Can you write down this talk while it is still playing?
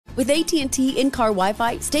With AT&T in-car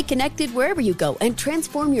Wi-Fi, stay connected wherever you go and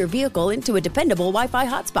transform your vehicle into a dependable Wi-Fi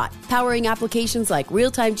hotspot. Powering applications like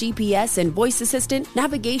real-time GPS and voice assistant,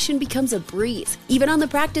 navigation becomes a breeze. Even on the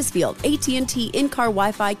practice field, AT&T in-car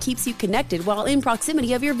Wi-Fi keeps you connected while in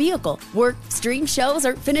proximity of your vehicle. Work, stream shows,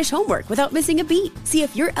 or finish homework without missing a beat. See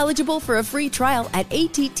if you're eligible for a free trial at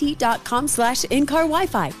att.com/in-car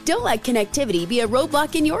Wi-Fi. Don't let connectivity be a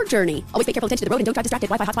roadblock in your journey. Always pay careful attention to the road and don't drive distracted.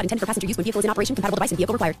 Wi-Fi hotspot intended for passenger use when vehicle is in operation. Compatible device and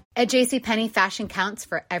vehicle required. At JCPenney, fashion counts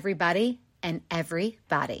for everybody and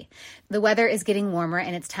everybody. The weather is getting warmer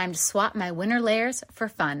and it's time to swap my winter layers for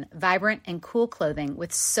fun, vibrant, and cool clothing.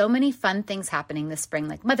 With so many fun things happening this spring,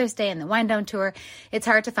 like Mother's Day and the Wind Down Tour, it's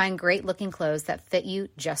hard to find great looking clothes that fit you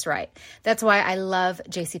just right. That's why I love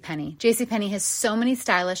JCPenney. JCPenney has so many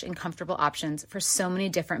stylish and comfortable options for so many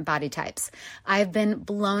different body types. I've been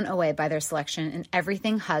blown away by their selection, and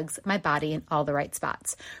everything hugs my body in all the right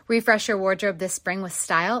spots. Refresh your wardrobe this spring with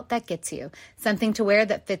style that gets you. Something to wear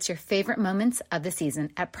that fits your favorite moments of the season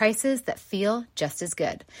at prices that feel just as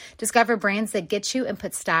good. Discover brands that get you and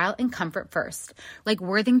put style and comfort first, like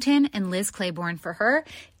Worthington and Liz Claiborne for her,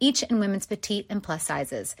 each in women's petite and plus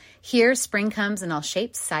sizes. Here, spring comes in all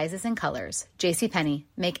shapes, sizes, and colors. JCPenney,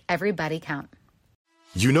 make everybody count.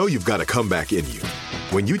 You know you've got a comeback in you.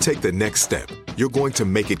 When you take the next step, you're going to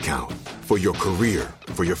make it count. For your career,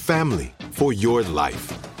 for your family, for your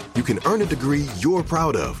life. You can earn a degree you're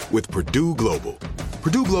proud of with Purdue Global.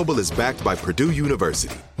 Purdue Global is backed by Purdue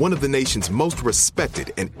University, one of the nation's most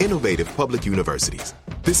respected and innovative public universities.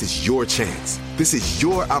 This is your chance. This is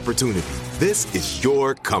your opportunity. This is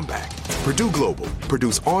your comeback. Purdue Global,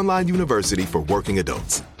 Purdue's online university for working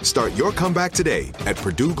adults. Start your comeback today at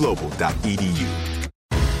purdueglobal.edu.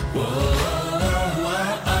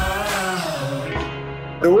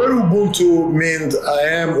 The word Ubuntu means I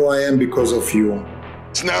am who I am because of you.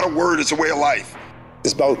 It's not a word, it's a way of life.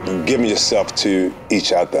 It's about giving yourself to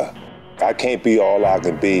each other. I can't be all I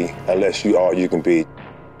can be unless you all you can be.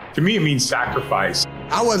 To me, it means sacrifice.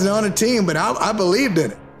 I wasn't on a team, but I believed in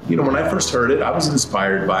it. You know, when I first heard it, I was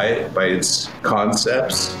inspired by it, by its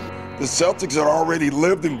concepts. The Celtics had already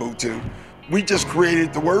lived in Ubuntu. We just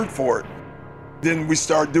created the word for it. Then we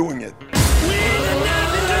started doing it.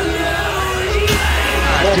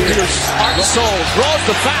 Heart and soul draws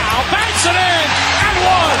the foul, banks it in, and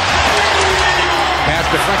one. Pass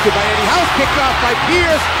deflected by Eddie House, kicked off by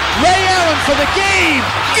Pierce. Ray Allen for the game.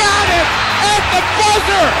 Got it at the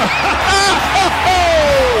buzzer.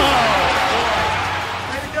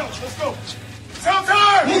 Let's go.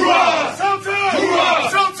 Showtime! Hoorah! Showtime! Hoorah!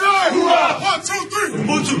 Showtime! Hoorah! 1,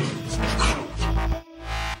 2, 3.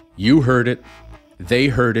 You heard it. They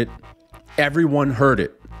heard it. Everyone heard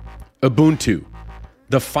it. Ubuntu.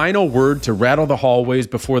 The final word to rattle the hallways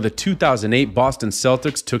before the 2008 Boston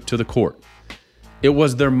Celtics took to the court. It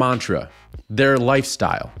was their mantra, their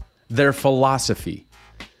lifestyle, their philosophy.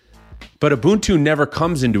 But Ubuntu never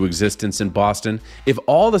comes into existence in Boston if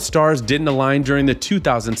all the stars didn't align during the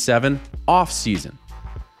 2007 off-season.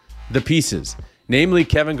 The pieces, namely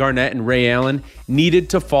Kevin Garnett and Ray Allen, needed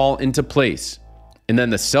to fall into place. And then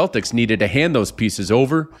the Celtics needed to hand those pieces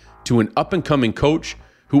over to an up-and-coming coach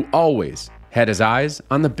who always had his eyes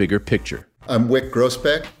on the bigger picture. I'm Wick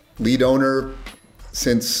Grossbeck, lead owner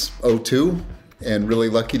since 2002, and really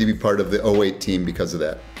lucky to be part of the 2008 team because of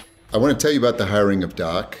that. I want to tell you about the hiring of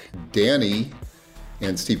Doc. Danny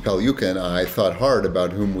and Steve Pagliuca and I thought hard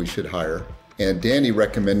about whom we should hire, and Danny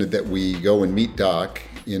recommended that we go and meet Doc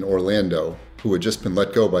in Orlando, who had just been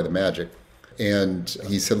let go by the Magic. And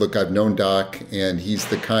he said, look, I've known Doc, and he's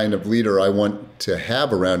the kind of leader I want to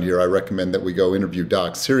have around here. I recommend that we go interview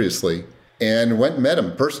Doc seriously. And went and met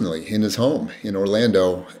him personally in his home in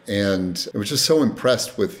Orlando. And I was just so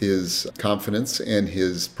impressed with his confidence and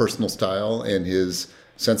his personal style and his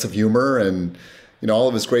sense of humor and, all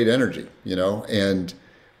of his great energy, And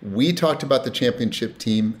we talked about the championship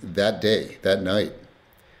team that day, that night.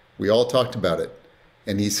 We all talked about it.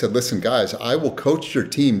 And he said, listen, guys, I will coach your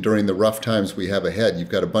team during the rough times we have ahead. You've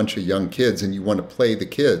got a bunch of young kids and you want to play the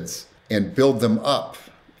kids and build them up.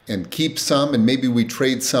 And keep some, and maybe we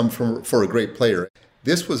trade some for a great player.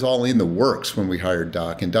 This was all in the works when we hired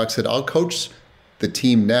Doc. And Doc said, I'll coach the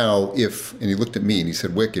team now if, and he looked at me and he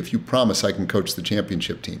said, Wick, if you promise I can coach the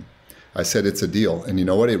championship team. I said, it's a deal. And you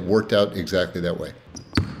know what? It worked out exactly that way.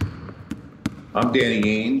 I'm Danny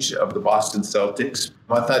Ainge of the Boston Celtics.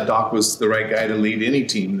 I thought Doc was the right guy to lead any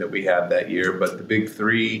team that we had that year. But the big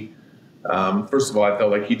three, first of all, I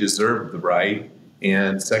felt like he deserved the right.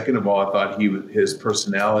 And second of all, I thought his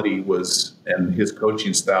personality and his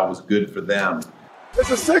coaching style was good for them.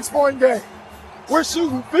 It's a 6-point game. We're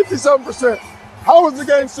shooting 57%. How is the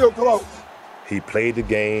game still close? He played the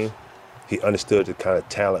game. He understood the kind of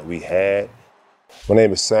talent we had. My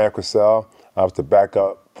name is Sam Cassell. I was the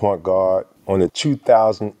backup point guard on the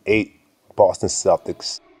 2008 Boston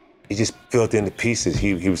Celtics. He just filled in the pieces.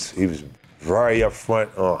 He was very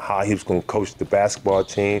upfront on how he was going to coach the basketball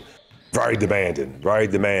team. Very demanding.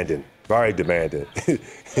 The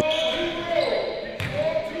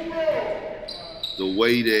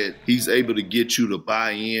way that he's able to get you to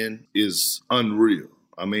buy in is unreal.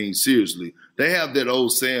 I mean, seriously. They have that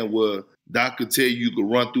old saying where Doc could tell you could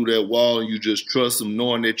run through that wall and you just trust him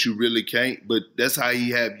knowing that you really can't, but that's how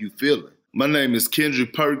he have you feeling. My name is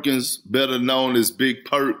Kendrick Perkins, better known as Big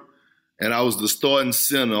Perk, and I was the starting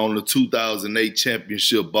center on the 2008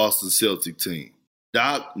 championship Boston Celtic team.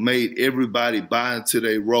 Doc made everybody buy into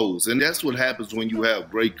their roles, and that's what happens when you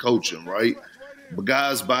have great coaching, right? But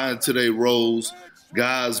guys buy into their roles,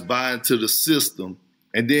 guys buy into the system,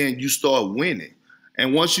 and then you start winning.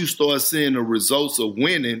 And once you start seeing the results of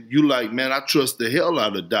winning, you like, man, I trust the hell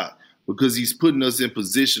out of Doc because he's putting us in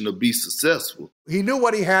position to be successful. He knew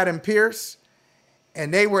what he had in Pierce,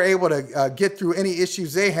 and they were able to get through any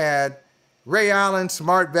issues they had. Ray Allen,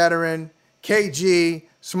 smart veteran. KG,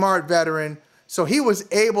 smart veteran. So he was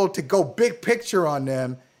able to go big picture on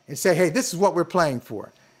them and say, hey, this is what we're playing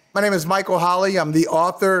for. My name is Michael Holley. I'm the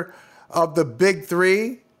author of The Big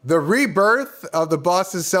Three, the rebirth of the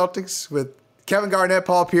Boston Celtics with Kevin Garnett,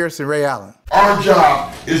 Paul Pierce, and Ray Allen. Our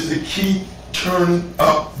job is to keep turning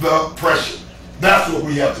up the pressure. That's what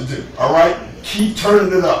we have to do, all right? Keep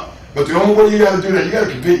turning it up. But the only way you got to do that, you got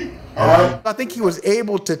to compete, all right? I think he was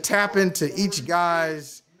able to tap into each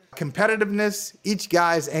guy's competitiveness, each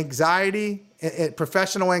guy's anxiety,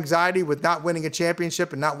 professional anxiety with not winning a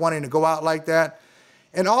championship and not wanting to go out like that.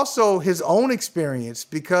 And also his own experience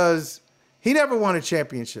because he never won a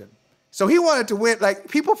championship. So he wanted to win, like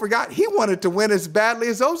people forgot, he wanted to win as badly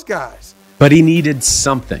as those guys. But he needed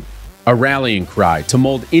something, a rallying cry to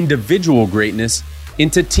mold individual greatness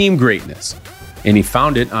into team greatness. And he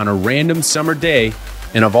found it on a random summer day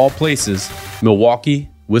in, of all places, Milwaukee,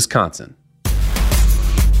 Wisconsin.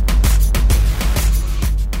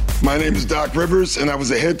 My name is Doc Rivers, and I was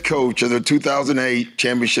the head coach of the 2008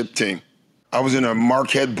 championship team. I was in a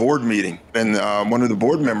Marquette board meeting, and one of the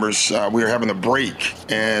board members, we were having a break,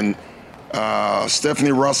 and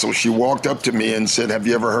Stephanie Russell, she walked up to me and said, have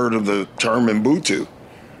you ever heard of the term Ubuntu?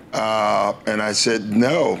 And I said,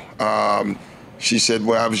 no. She said,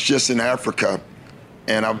 well, I was just in Africa,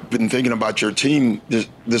 and I've been thinking about your team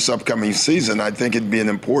this upcoming season. I think it'd be an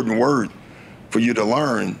important word for you to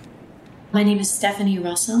learn. My name is Stephanie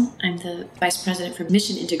Russell. I'm the Vice President for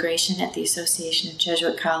Mission Integration at the Association of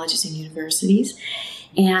Jesuit Colleges and Universities.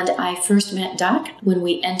 And I first met Doc when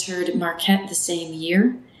we entered Marquette the same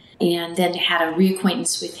year, and then had a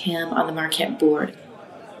reacquaintance with him on the Marquette board.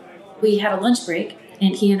 We had a lunch break,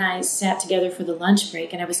 and he and I sat together for the lunch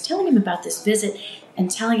break, and I was telling him about this visit and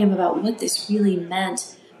telling him about what this really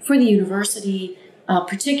meant for the university,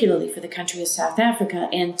 particularly for the country of South Africa,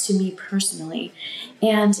 and to me personally.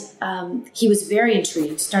 And he was very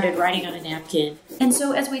intrigued, started writing on a napkin. And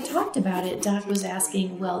so as we talked about it, Doc was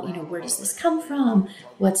asking, well, where does this come from?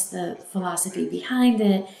 What's the philosophy behind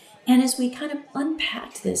it? And as we kind of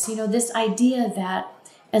unpacked this, this idea that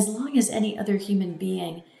as long as any other human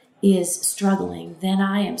being is struggling, then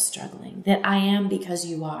I am struggling, that I am because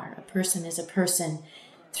you are. A person is a person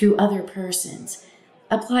through other persons.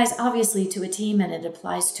 Applies obviously to a team, and it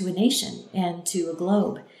applies to a nation and to a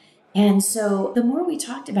globe. And so the more we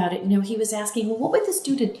talked about it, he was asking, well, what would this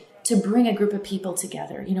do to bring a group of people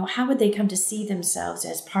together? How would they come to see themselves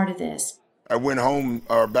as part of this? I went home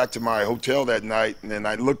or back to my hotel that night, and then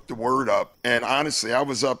I looked the word up. And honestly, I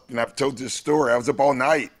was up, and I've told this story, I was up all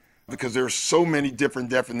night because there's so many different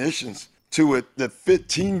definitions to it that fit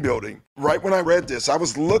team building. Right when I read this, I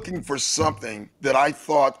was looking for something that I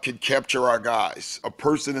thought could capture our guys. A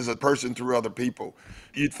person is a person through other people.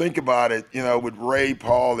 You think about it, with Ray,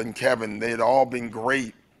 Paul, and Kevin, they had all been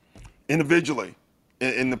great individually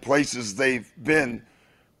in the places they've been,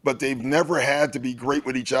 but they've never had to be great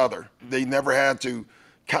with each other. They never had to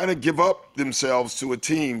kind of give up themselves to a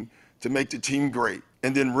team to make the team great,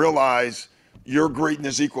 and then realize your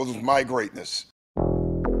greatness equals my greatness.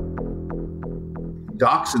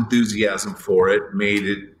 Doc's enthusiasm for it made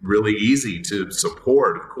it really easy to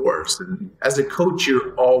support, of course. And as a coach,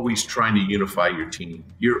 you're always trying to unify your team.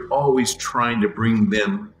 You're always trying to bring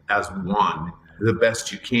them as one the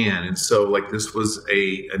best you can. And so this was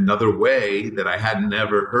another way that I hadn't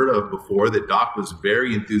ever heard of before that Doc was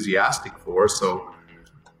very enthusiastic for. So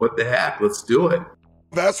what the heck, let's do it.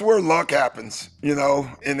 That's where luck happens, in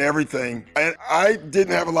everything. And I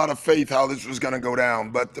didn't have a lot of faith how this was going to go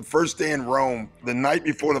down. But the first day in Rome, the night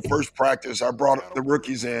before the first practice, I brought the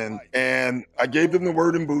rookies in and I gave them the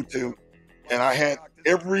word Ubuntu. And I had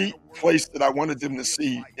every place that I wanted them to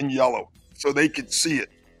see in yellow so they could see it.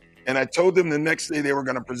 And I told them the next day they were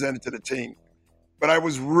going to present it to the team. But I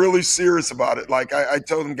was really serious about it. Like I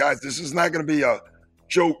told them, guys, this is not going to be a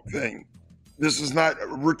joke thing. This is not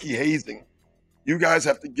rookie hazing. You guys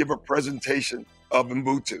have to give a presentation of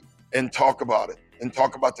Ubuntu and talk about it and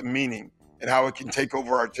talk about the meaning and how it can take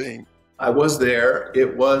over our team. I was there.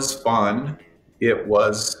 It was fun. It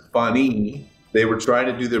was funny. They were trying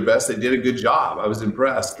to do their best. They did a good job. I was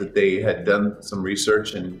impressed that they had done some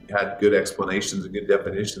research and had good explanations and good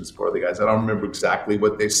definitions for the guys. I don't remember exactly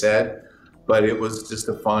what they said, but it was just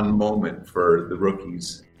a fun moment for the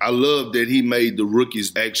rookies. I love that he made the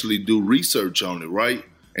rookies actually do research on it, right?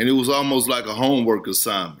 And it was almost like a homework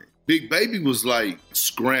assignment. Big Baby was like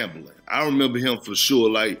scrambling. I remember him for sure,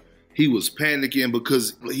 like he was panicking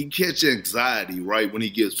because he catch anxiety, right, when he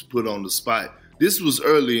gets put on the spot. This was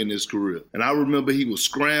early in his career. And I remember he was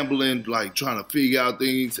scrambling, like trying to figure out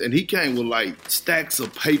things. And he came with like stacks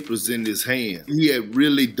of papers in his hand. He had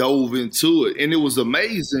really dove into it. And it was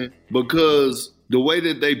amazing because the way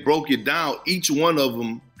that they broke it down, each one of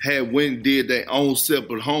them had went and did their own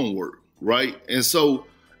separate homework, right? And so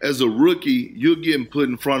as a rookie, you're getting put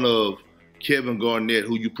in front of Kevin Garnett,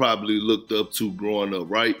 who you probably looked up to growing up,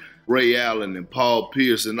 right? Ray Allen and Paul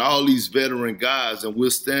Pierce and all these veteran guys. And we're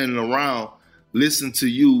standing around listen to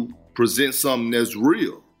you present something that's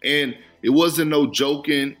real. And it wasn't no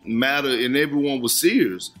joking matter, and everyone was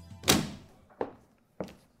serious.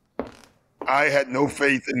 I had no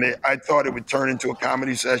faith in it. I thought it would turn into a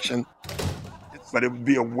comedy session, but it would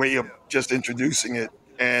be a way of just introducing it.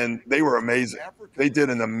 And they were amazing. They did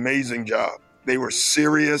an amazing job. They were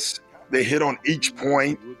serious. They hit on each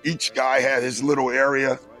point. Each guy had his little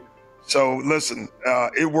area. So listen,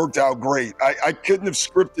 it worked out great. I couldn't have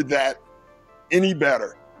scripted that any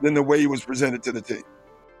better than the way he was presented to the team.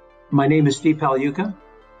 My name is Steve Pagliuca,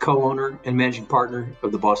 co-owner and managing partner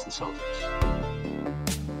of the Boston Celtics.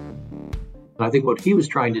 And I think what he was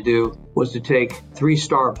trying to do was to take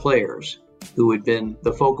 3-star players who had been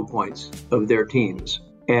the focal points of their teams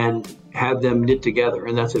and have them knit together.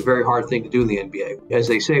 And that's a very hard thing to do in the NBA. As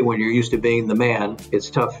they say, when you're used to being the man, it's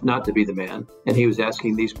tough not to be the man. And he was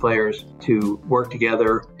asking these players to work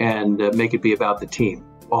together and make it be about the team.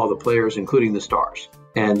 All the players, including the stars.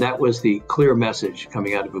 And that was the clear message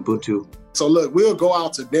coming out of Ubuntu. So look, we'll go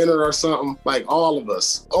out to dinner or something, like all of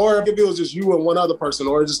us. Or if it was just you and one other person,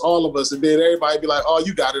 or just all of us, and then everybody be like, oh,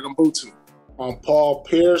 you got it, Ubuntu. I'm Paul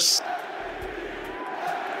Pierce,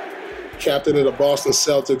 captain of the Boston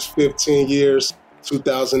Celtics, 15 years,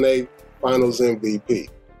 2008 Finals MVP.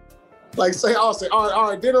 Like I'll say, all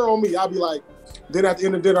right, dinner on me. I'll be like, then at the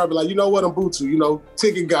end of dinner, I'll be like, you know what, Ubuntu,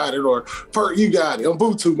 Ticket got it, or Pert, you got it.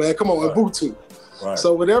 Ubuntu, man, come on, Ubuntu. Right.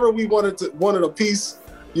 So whenever we wanted a piece,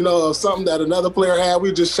 of something that another player had,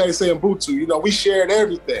 we just say Ubuntu. We shared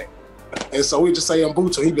everything. And so we just say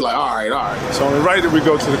Ubuntu. He'd be like, all right. It's only right that we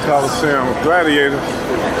go to the Coliseum Gladiator.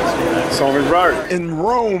 It's only right. In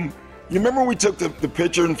Rome, you remember when we took the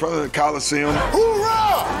picture in front of the Coliseum?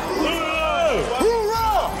 Hoorah!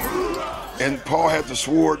 Hoorah! And Paul had the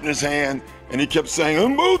sword in his hand, and he kept saying,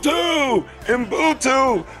 Ubuntu!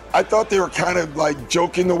 Ubuntu! I thought they were kind of like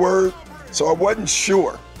joking the word, so I wasn't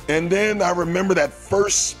sure. And then I remember that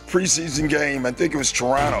first preseason game, I think it was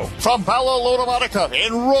Toronto. From Paolo Lodomatica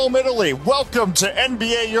in Rome, Italy, welcome to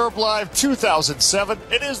NBA Europe Live 2007.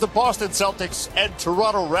 It is the Boston Celtics and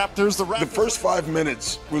Toronto Raptors. The first 5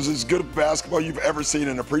 minutes was as good of basketball you've ever seen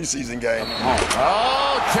in a preseason game.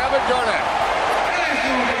 Oh, Kevin Garnett.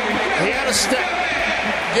 He had a step.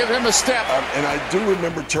 Give him a step. And I do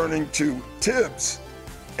remember turning to Tibbs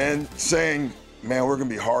and saying, man, we're going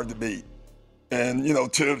to be hard to beat. And,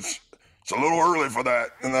 Tibbs, it's a little early for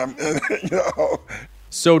that.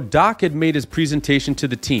 So Doc had made his presentation to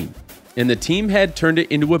the team, and the team had turned it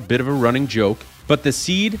into a bit of a running joke, but the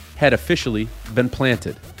seed had officially been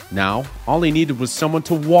planted. Now, all he needed was someone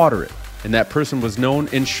to water it, and that person was known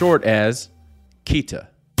in short as Keita.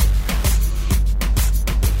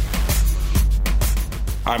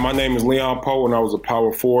 Hi, my name is Leon Poe, and I was a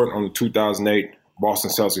power forward on the 2008 Boston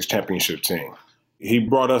Celtics championship team. He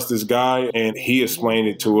brought us this guy, and he explained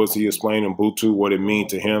it to us. He explained Ubuntu, what it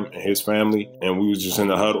means to him and his family. And we was just in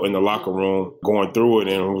the huddle, in the locker room, going through it.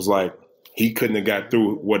 And it was like he couldn't have got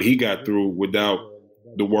through what he got through without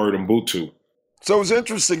the word Ubuntu. So it was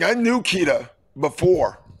interesting. I knew Keita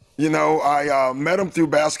before. I met him through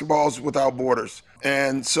Basketballs Without Borders.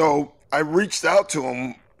 And so I reached out to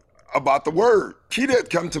him about the word. Keita had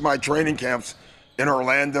come to my training camps in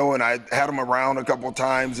Orlando, and I had him around a couple of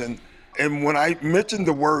times. And when I mentioned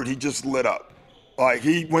the word, he just lit up. Like,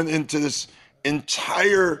 he went into this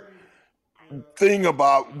entire thing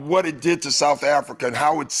about what it did to South Africa and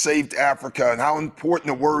how it saved Africa and how important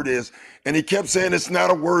the word is. And he kept saying, it's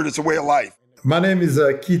not a word, it's a way of life. My name is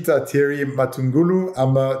Keita Thierry Matungulu.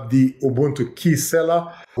 I'm the Ubuntu key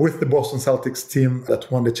seller with the Boston Celtics team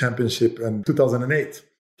that won the championship in 2008.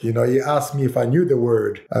 You know, he asked me if I knew the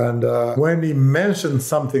word. And when he mentioned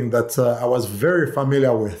something that I was very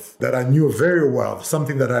familiar with, that I knew very well,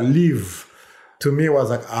 something that I live, to me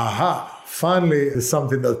was like, aha, finally it's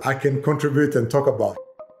something that I can contribute and talk about.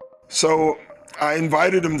 So I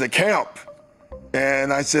invited him to camp.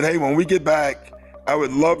 And I said, hey, when we get back, I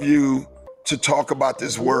would love you to talk about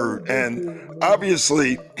this word. And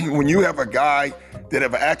obviously, when you have a guy that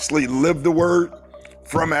have actually lived the word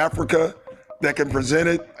from Africa that can present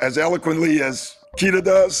it as eloquently as Keita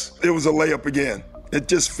does, it was a layup again. It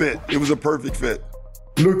just fit. It was a perfect fit.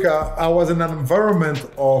 Look, I was in an environment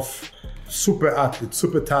of super athletes,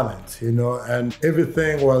 super talent, you know, and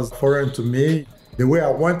everything was foreign to me. The way I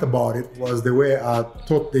went about it was the way I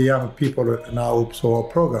taught the young people in our UPSO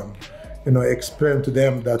program. You know, explain to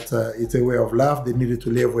them that it's a way of life. They needed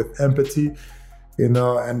to live with empathy, you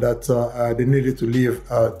know, and that they needed to live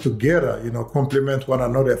together, you know, complement one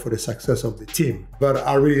another for the success of the team. But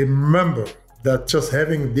I remember that just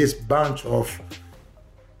having this bunch of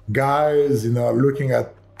guys, you know, looking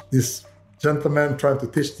at this gentleman trying to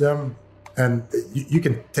teach them, and you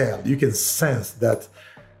can tell, you can sense that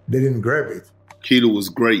they didn't grab it. Keita was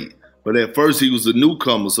great, but at first he was a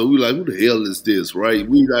newcomer, so we were like, who the hell is this, right?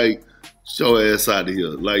 We like, show ass out of here.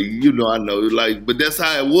 Like, you know, I know, like, but that's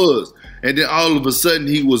how it was. And then all of a sudden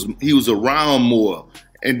he was around more.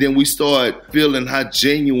 And then we started feeling how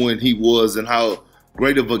genuine he was and how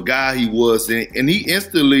great of a guy he was. And he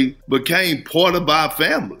instantly became part of our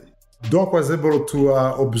family. Doc was able to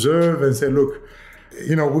observe and say, look,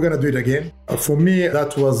 you know, we're going to do it again. For me,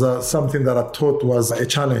 that was something that I thought was a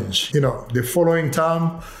challenge. You know, the following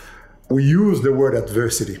time, we use the word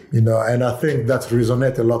adversity, you know, and I think that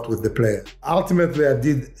resonates a lot with the player. Ultimately, I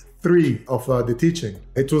did 3 of the teaching.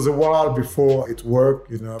 It was a while before it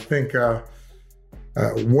worked, you know. I think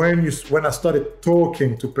when I started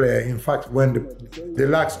talking to players, in fact, when the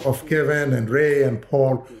likes of Kevin and Ray and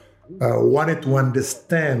Paul wanted to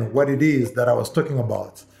understand what it is that I was talking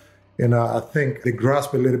about, you know, I think they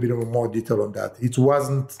grasped a little bit of more detail on that.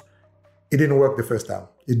 It didn't work the first time.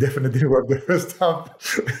 It definitely didn't work the first time.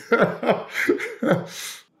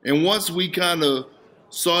 And once we kind of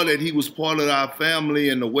saw that he was part of our family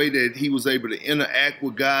and the way that he was able to interact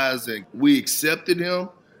with guys and we accepted him,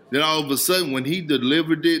 then all of a sudden when he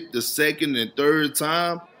delivered it the second and third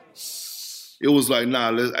time, it was like,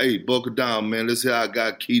 nah, hey, buckle down, man. Let's hear how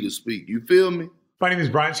guy Keita speak. You feel me? My name is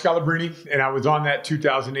Brian Scalabrine, and I was on that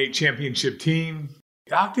 2008 championship team.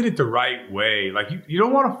 Doc did it the right way. Like, you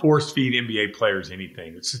don't want to force feed NBA players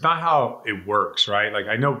anything. It's just not how it works, right? Like,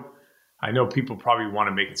 I know people probably want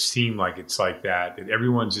to make it seem like it's like that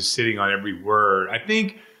everyone's just sitting on every word. I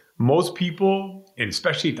think most people, and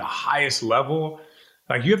especially at the highest level,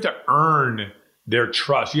 like, you have to earn their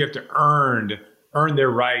trust. You have to earn their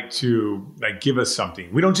right to, like, give us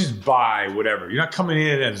something. We don't just buy whatever. You're not coming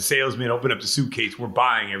in as a salesman, open up the suitcase, we're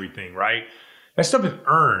buying everything, right? That stuff is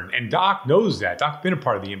earned, and Doc knows that. Doc's been a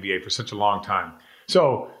part of the NBA for such a long time.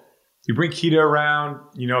 So you bring Keita around,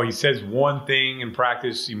 you know, he says one thing in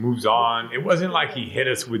practice, he moves on. It wasn't like he hit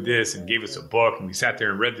us with this and gave us a book and we sat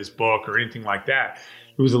there and read this book or anything like that.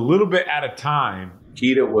 It was a little bit at a time.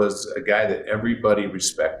 Keita was a guy that everybody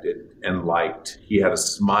respected and liked. He had a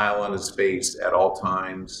smile on his face at all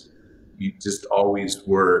times. You just always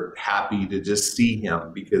were happy to just see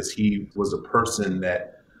him because he was a person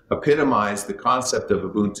that epitomized the concept of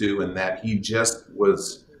Ubuntu and that he just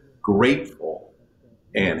was grateful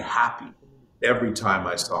and happy every time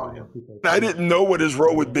I saw him. I didn't know what his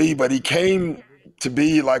role would be, but he came to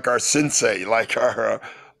be like our sensei, like our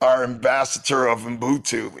ambassador of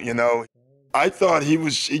Ubuntu, you know. I thought he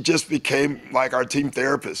just became like our team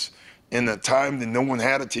therapist. In a time that no one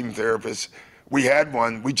had a team therapist, we had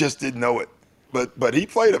one, we just didn't know it. But he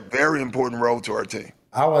played a very important role to our team.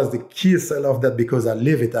 I was the key seller of that because I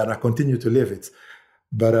live it and I continue to live it.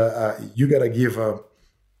 But you got to give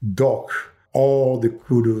Doc all the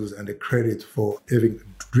kudos and the credit for having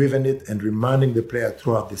driven it and reminding the player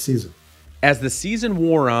throughout the season. As the season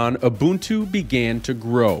wore on, Ubuntu began to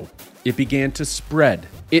grow. It began to spread.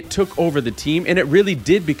 It took over the team, and it really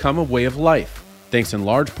did become a way of life, thanks in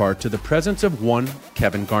large part to the presence of one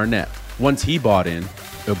Kevin Garnett. Once he bought in,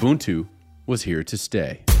 Ubuntu was here to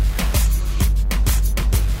stay.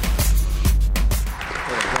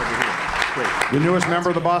 The newest member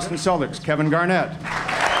of the Boston Celtics, Kevin Garnett.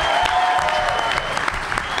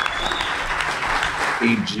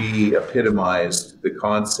 KG epitomized the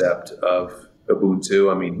concept of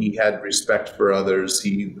Ubuntu. I mean, he had respect for others.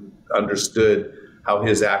 He understood how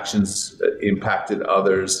his actions impacted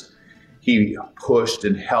others. He pushed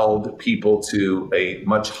and held people to a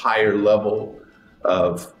much higher level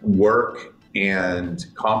of work and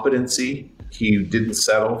competency. He didn't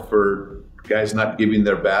settle for guys not giving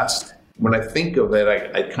their best. When I think of it,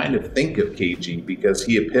 I kind of think of KG because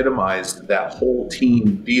he epitomized that whole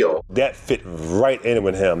team deal. That fit right in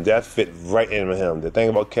with him. The thing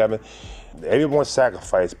about Kevin, everyone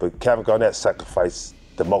sacrificed, but Kevin Garnett sacrificed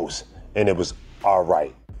the most, and it was all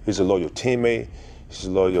right. He's a loyal teammate. He's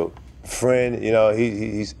a loyal friend. You know,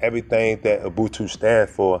 he's everything that Ubuntu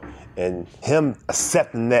stands for. And him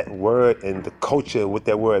accepting that word and the culture, what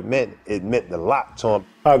that word meant, it meant a lot to him.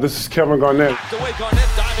 Hi, this is Kevin Garnett. Knocked away, Garnett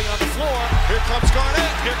diving on the floor. Here comes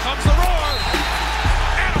Garnett. Here comes the roar.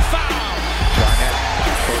 And a foul. Garnett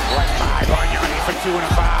goes right by Bargnani for 2 and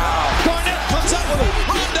a foul. Garnett comes up with it.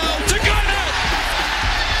 Rondo to Garnett.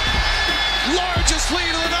 Largest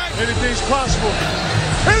lead of the night. Anything's possible.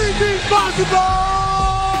 Anything's possible!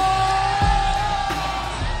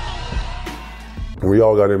 We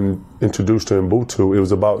all got introduced to Ubuntu. It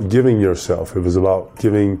was about giving yourself. It was about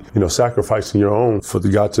giving, sacrificing your own for the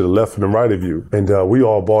guy to the left and the right of you. And we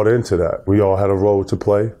all bought into that. We all had a role to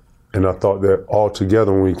play. And I thought that all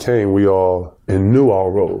together when we came, we all knew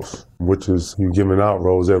our roles, which is you giving out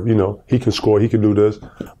roles that, he can score, he can do this.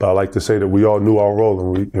 But I like to say that we all knew our role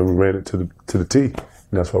and we ran it to the T. And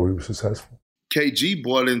that's why we were successful. KG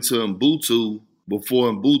bought into Ubuntu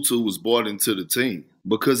before Ubuntu was bought into the team,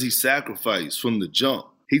 because he sacrificed from the jump.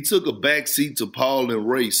 He took a backseat to Paul and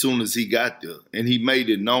Ray soon as he got there, and he made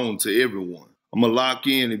it known to everyone. I'm going to lock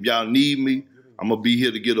in. If y'all need me, I'm going to be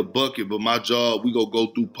here to get a bucket, but my job, we going to go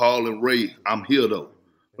through Paul and Ray. I'm here, though.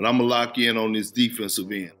 But I'm going to lock in on this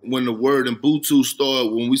defensive end. When the word Ubuntu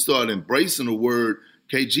started, when we started embracing the word,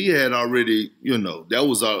 KG had already,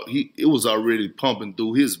 it was already pumping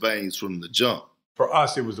through his veins from the jump. For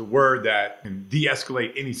us, it was a word that can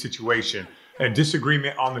de-escalate any situation. A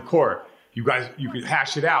disagreement on the court, you could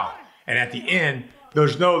hash it out. And at the end,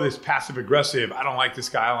 there's no this passive aggressive, I don't like this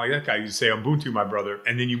guy, I don't like that guy. You say, Ubuntu, my brother,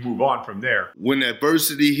 and then you move on from there. When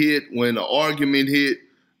adversity hit, when the argument hit,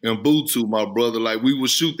 Ubuntu, my brother, like we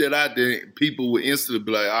would shoot that out there, people would instantly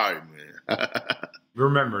be like, all right, man.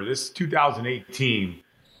 Remember, this 2008 team,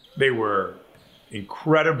 they were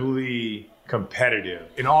incredibly competitive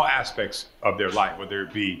in all aspects of their life, whether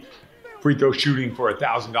it be free throw shooting for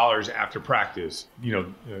 $1,000 after practice,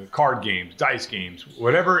 card games, dice games,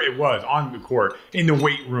 whatever it was on the court, in the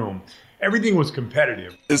weight room. Everything was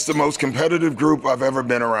competitive. It's the most competitive group I've ever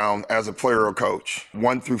been around as a player or coach,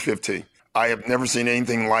 1 through 15. I have never seen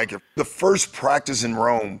anything like it. The first practice in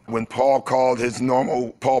Rome, when Paul called his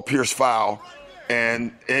normal Paul Pierce foul,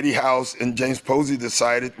 and Eddie House and James Posey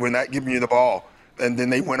decided, we're not giving you the ball. And then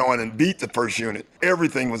they went on and beat the first unit.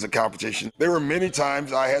 Everything was a competition. There were many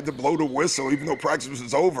times I had to blow the whistle, even though practice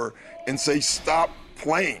was over, and say, stop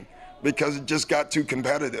playing, because it just got too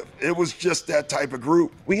competitive. It was just that type of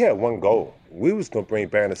group. We had one goal. We was going to bring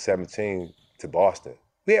Banner 17 to Boston.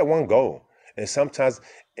 We had one goal. And sometimes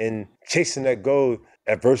in chasing that goal,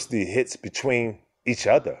 adversity hits between each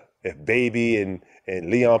other. If Baby and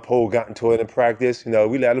Leon Poole got into it in practice,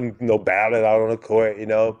 we let them, battle it out on the court,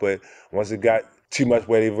 but once it got too much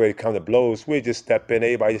where they ready to come to blows, we just step in,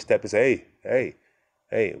 everybody just step and say, hey,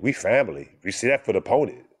 we family. We see that for the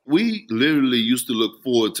opponent. We literally used to look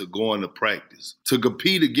forward to going to practice, to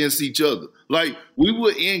compete against each other. Like, we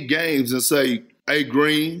would end games and say, hey,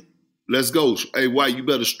 Green, let's go. Hey, White, you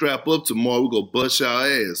better strap up tomorrow. We're going to bust our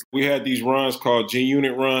ass. We had these runs called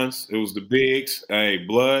G-Unit runs. It was the bigs. Hey,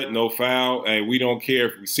 blood, no foul. Hey, we don't care.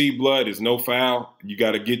 If we see blood, it's no foul. You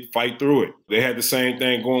got to fight through it. They had the same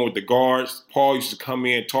thing going with the guards. Paul used to come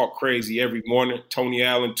in, talk crazy every morning. Tony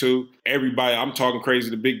Allen, too. Everybody, I'm talking crazy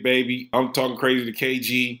to Big Baby. I'm talking crazy to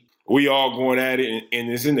KG. We all going at it, and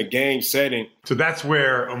it's in the game setting. So that's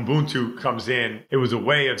where Ubuntu comes in. It was a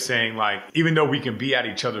way of saying, even though we can be at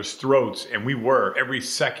each other's throats, and we were every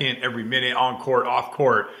second, every minute, on court, off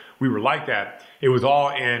court, we were like that. It was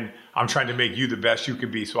all in, I'm trying to make you the best you can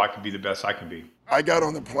be so I can be the best I can be. I got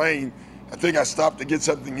on the plane. I think I stopped to get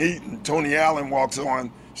something to eat, and Tony Allen walks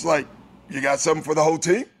on. He's like, you got something for the whole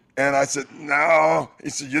team? And I said, no. He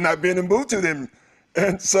said, you're not being Ubuntu then.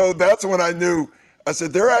 And so that's when I knew. I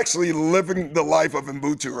said, they're actually living the life of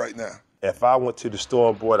Ubuntu right now. If I went to the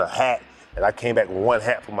store and bought a hat and I came back with one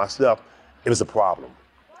hat for myself, it was a problem.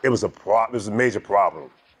 It was a major problem.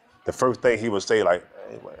 The first thing he would say, like,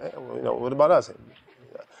 hey, what about us?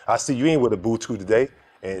 I see you ain't with a Butu today.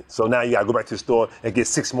 And so now you got to go back to the store and get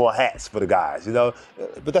 6 more hats for the guys,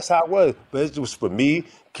 But that's how it was. But it was for me,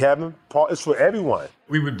 Kevin, Paul, it's for everyone.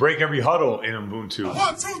 We would break every huddle in Ubuntu.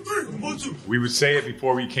 1, 2, 3, Ubuntu. We would say it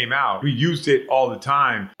before we came out. We used it all the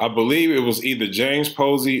time. I believe it was either James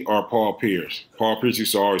Posey or Paul Pierce. Paul Pierce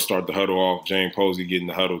used to always start the huddle off. James Posey get in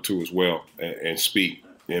the huddle too as well and speak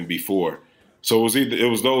and before. So it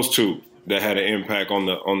was those two that had an impact on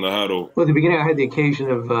the huddle. Well, at the beginning, I had the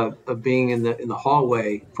occasion of being in the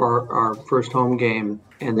hallway for our first home game,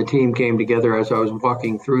 and the team came together as I was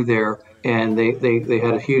walking through there, and they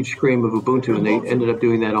had a huge scream of Ubuntu, and they ended up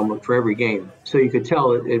doing that almost for every game. So you could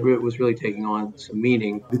tell it was really taking on some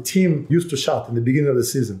meaning. The team used to shout in the beginning of the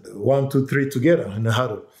season, 1, 2, 3 together in the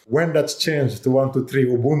huddle. When that's changed to 1, 2, 3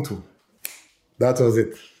 Ubuntu, that was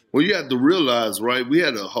it. Well, you have to realize, right, we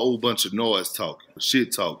had a whole bunch of noise talkers,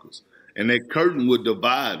 shit talkers. And that curtain would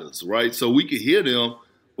divide us, right? So we could hear them,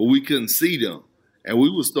 but we couldn't see them. And we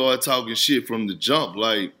would start talking shit from the jump,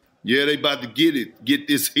 like, yeah, they about to get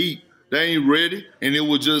this heat. They ain't ready. And it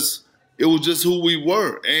was just who we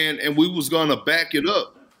were. And we was gonna back it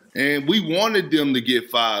up. And we wanted them to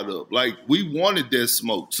get fired up. Like, we wanted that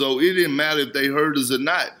smoke. So it didn't matter if they heard us or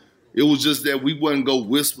not. It was just that we wouldn't go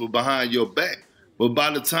whisper behind your back. But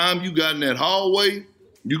by the time you got in that hallway,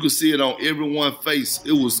 you could see it on everyone's face.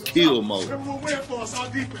 It was kill mode. Everyone win for us, our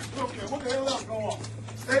defense. Okay, what the hell else going on?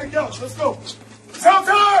 Stay together. Let's go.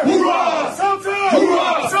 Showtime! Hoorah! Showtime!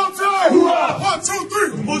 Hoorah! Showtime! Hoorah! 1,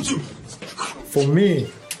 2, 3. 1, 2. For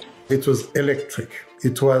me, it was electric.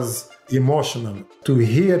 It was emotional. To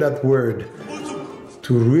hear that word,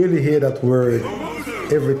 to really hear that word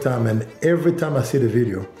every time. And every time I see the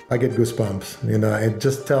video, I get goosebumps. It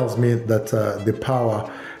just tells me that the power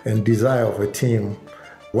and desire of a team,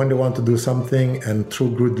 when they want to do something and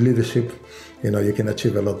through good leadership, you can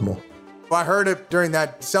achieve a lot more. I heard it during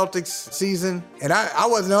that Celtics season, and I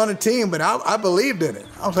wasn't on the team, but I believed in it.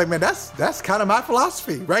 I was like, man, that's kind of my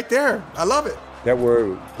philosophy right there. I love it. That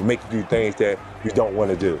word will make you do things that you don't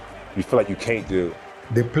want to do. You feel like you can't do.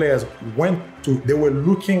 The players they were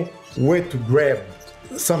looking where to grab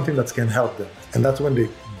something that can help them. And that's when they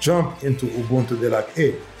jump into Ubuntu. They're like,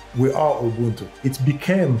 hey, we are Ubuntu. It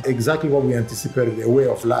became exactly what we anticipated, a way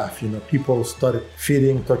of life. People started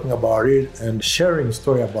feeding, talking about it, and sharing a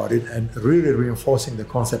story about it, and really reinforcing the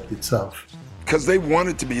concept itself. Because they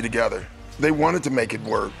wanted to be together. They wanted to make it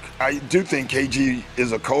work. I do think KG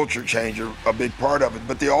is a culture changer, a big part of it,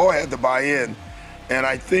 but they all had to buy in. And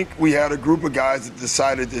I think we had a group of guys that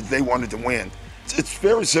decided that they wanted to win. It's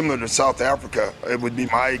very similar to South Africa. It would be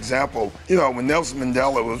my example. When Nelson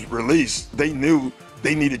Mandela was released, they knew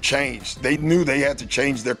they needed change. They knew they had to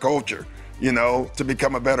change their culture, to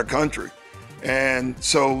become a better country. And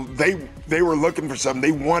so they were looking for something.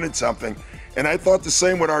 They wanted something. And I thought the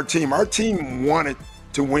same with our team. Our team wanted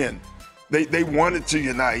to win. They wanted to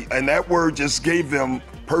unite. And that word just gave them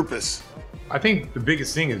purpose. I think the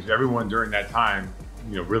biggest thing is everyone during that time,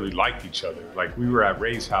 really liked each other. Like, we were at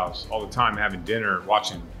Ray's house all the time having dinner,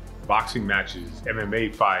 watching boxing matches,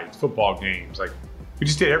 MMA fights, football games. Like, we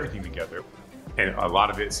just did everything together. And a lot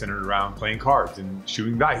of it centered around playing cards and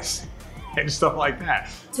shooting dice and stuff like that.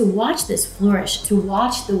 To watch this flourish, to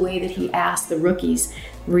watch the way that he asked the rookies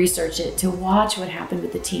research it, to watch what happened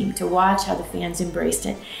with the team, to watch how the fans embraced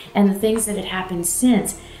it, and the things that had happened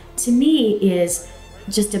since, to me is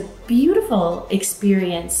just a beautiful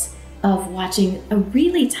experience of watching a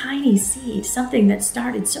really tiny seed, something that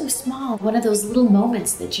started so small, one of those little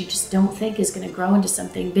moments that you just don't think is going to grow into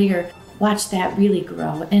something bigger. Watch that really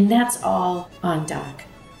grow. And that's all on Doc,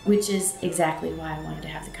 which is exactly why I wanted to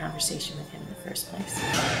have the conversation with him in the first place.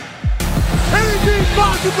 Energy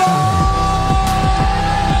basketball!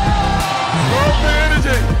 Where's the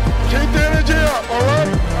energy? Keep the energy up, all right?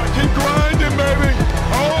 Keep grinding, baby.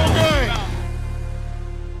 All game.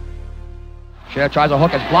 Scher tries a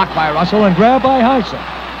hook. It's blocked by Russell and grabbed by Heinsohn.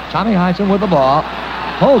 Tommy Heinsohn with the ball.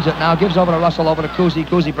 Holds it now. Gives over to Russell, over to Cousy.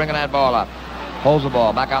 Cousy bringing that ball up. Holds the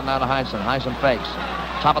ball. Back out now to Heinsohn. Heinsohn fakes.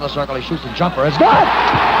 Top of the circle. He shoots a jumper. It's good!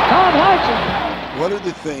 Tom Heinsohn! One of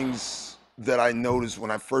the things that I noticed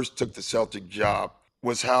when I first took the Celtic job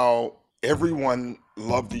was how everyone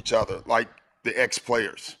loved each other, like the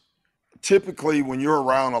ex-players. Typically, when you're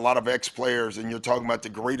around a lot of ex-players and you're talking about the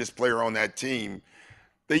greatest player on that team,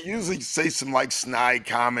 they usually say some snide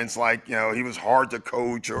comments like, he was hard to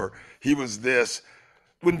coach or he was this.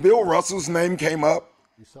 When Bill Russell's name came up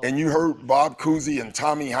and you heard Bob Cousy and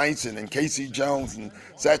Tommy Heinsohn and Casey Jones and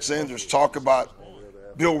Zach Sanders talk about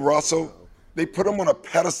Bill Russell, They put them on a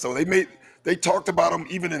pedestal. They talked about them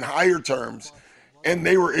even in higher terms, and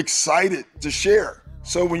they were excited to share.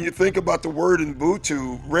 So when you think about the word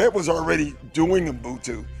Ubuntu, Red was already doing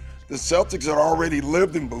Ubuntu. The Celtics had already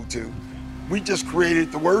lived Ubuntu. We just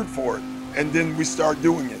created the word for it, and then we start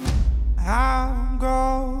doing it. I'm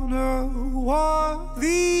gonna walk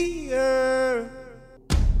the earth.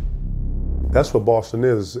 That's what Boston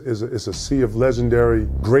is a sea of legendary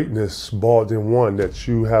greatness balled in one that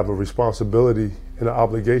you have a responsibility and an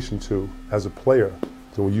obligation to as a player.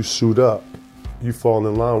 So when you suit up, you fall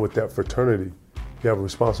in line with that fraternity. You have a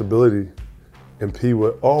responsibility. And P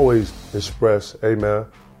would always express, hey man,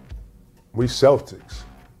 we Celtics.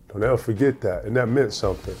 Don't ever forget that. And that meant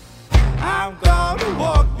something. I'm gonna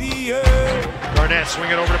walk the earth. Garnett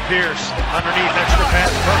swinging over to Pierce. Underneath, extra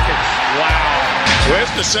pass, Perkins. Wow.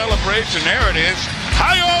 With the celebration, there it is.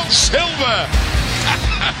 Hi-yo, Silva.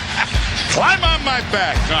 Climb on my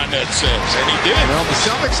back, Garnett says, and he did. Well, the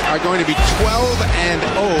Celtics are going to be 12-0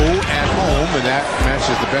 at home, and that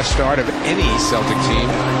matches the best start of any Celtic team.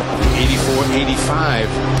 84-85,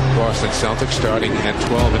 Boston Celtics starting at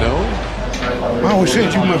 12-0. I always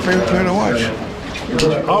said you were my favorite player to watch.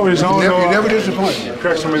 Always, I don't know. You never disappoint.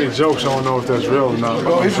 Crack so many jokes, I don't know if that's real or not.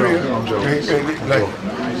 Oh, it's real. I'm joking.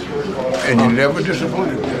 And you never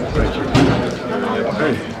disappointed. Thank you.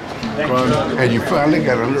 Hey. And you finally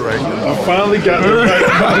got it right. I finally got it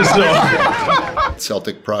right.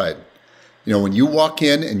 Celtic pride. You know, when you walk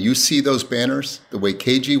in and you see those banners, the way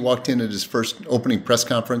KG walked in at his first opening press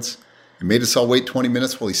conference and made us all wait 20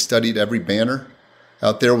 minutes while he studied every banner,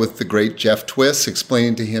 out there with the great Jeff Twiss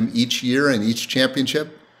explaining to him each year and each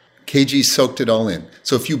championship, KG soaked it all in.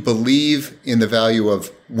 So if you believe in the value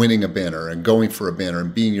of winning a banner and going for a banner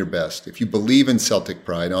and being your best, if you believe in Celtic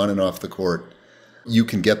pride on and off the court, you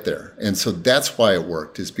can get there. And so that's why it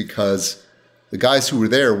worked, is because the guys who were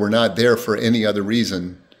there were not there for any other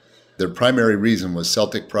reason. Their primary reason was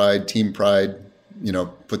Celtic pride, team pride, you know,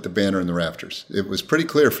 put the banner in the rafters. It was pretty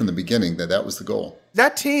clear from the beginning that that was the goal.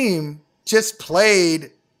 That team just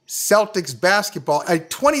played Celtics basketball, a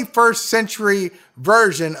 21st century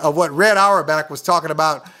version of what Red Auerbach was talking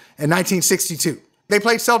about in 1962. They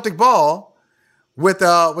played Celtic ball with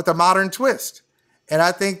a modern twist. And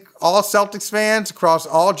I think all Celtics fans across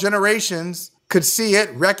all generations could see it,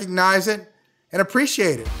 recognize it, and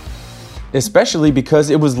appreciate it. Especially because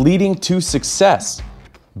it was leading to success.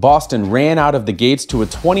 Boston ran out of the gates to a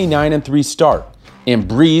 29-3 start and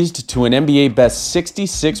breezed to an NBA best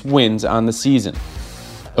 66 wins on the season.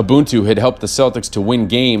 Ubuntu had helped the Celtics to win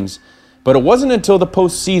games, but it wasn't until the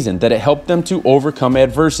postseason that it helped them to overcome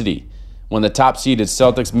adversity, when the top-seeded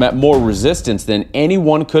Celtics met more resistance than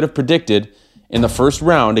anyone could have predicted in the first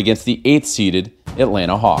round against the 8th-seeded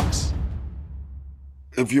Atlanta Hawks.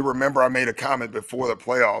 If you remember, I made a comment before the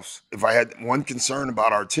playoffs. If I had one concern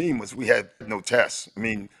about our team was we had no tests. I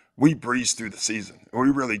mean, we breezed through the season.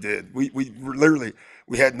 We really did. We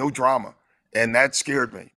had no drama, and that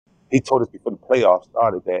scared me. He told us before the playoffs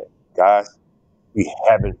started that, guys, we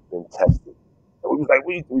haven't been tested. And we was like,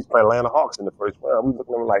 we was playing Atlanta Hawks in the first round. We was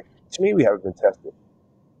looking at them like, what do you mean we haven't been tested?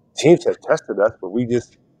 Teams have tested us, but we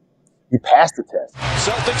passed the test.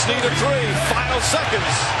 Celtics need a three. Final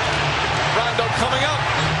seconds. Rondo coming up.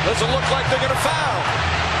 Doesn't look like they're going to foul.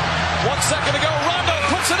 1 second to go. Rondo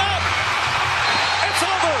puts it up. It's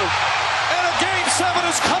over. And a Game 7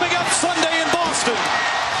 is coming up Sunday in Boston.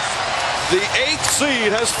 The 8th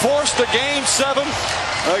seed has forced a Game 7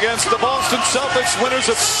 against the Boston Celtics, winners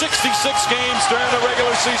of 66 games during the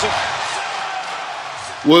regular season.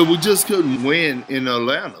 Well, we just couldn't win in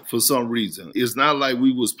Atlanta for some reason. It's not like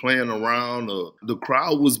we was playing around or the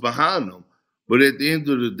crowd was behind them. But at the end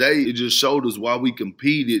of the day, it just showed us why we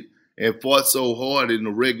competed and fought so hard in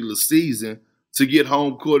the regular season to get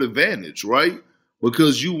home court advantage, right?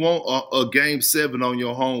 Because you want a Game 7 on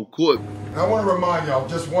your home court. I want to remind y'all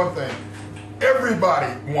just one thing.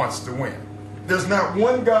 Everybody wants to win. There's not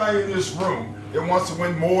one guy in this room that wants to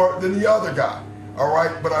win more than the other guy, all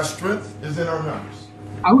right? But our strength is in our numbers.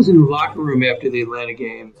 I was in the locker room after the Atlanta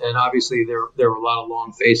game, and obviously there were a lot of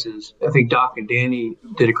long faces. I think Doc and Danny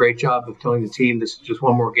did a great job of telling the team this is just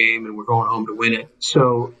one more game and we're going home to win it.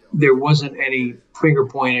 So there wasn't any finger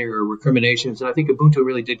pointing or recriminations, and I think Ubuntu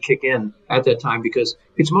really did kick in at that time because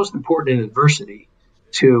it's most important in adversity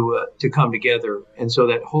to come together. And so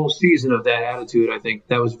that whole season of that attitude, I think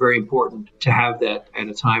that was very important to have that at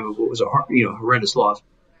a time of what was a horrendous loss.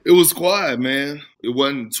 It was quiet, man. It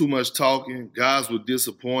wasn't too much talking. Guys were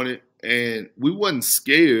disappointed, and we wasn't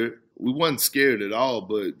scared. We wasn't scared at all,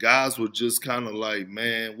 but guys were just kind of like,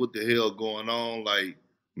 man, what the hell going on? Like,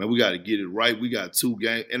 man, we got to get it right. We got 2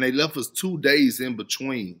 games. And they left us 2 days in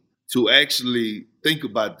between to actually think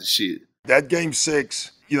about the shit. That game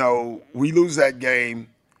 6, we lose that game.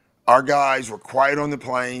 Our guys were quiet on the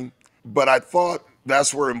plane, but I thought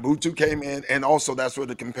that's where Mbutu came in, and also that's where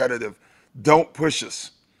the competitive don't push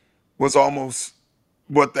us was almost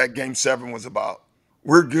what that game 7 was about.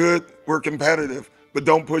 We're good, we're competitive, but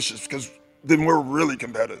don't push us because then we're really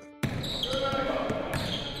competitive.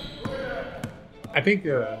 I think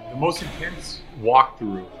the most intense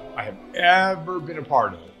walkthrough I have ever been a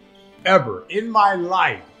part of, ever in my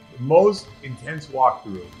life, the most intense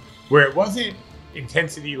walkthrough, where it wasn't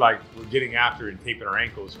intensity like we're getting after and taping our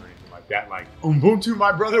ankles or anything like that. Like Ubuntu,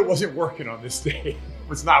 my brother, wasn't working on this day. It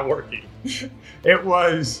was not working. It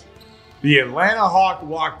was the Atlanta Hawk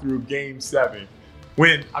walkthrough game 7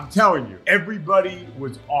 when I'm telling you, everybody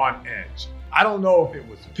was on edge. I don't know if it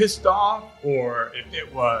was pissed off or if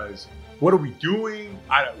it was, what are we doing?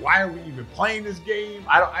 Why are we even playing this game?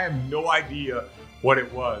 I have no idea what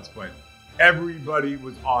it was, but everybody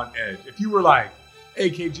was on edge. If you were like,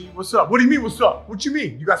 hey, KG, what's up? What do you mean, what's up? What you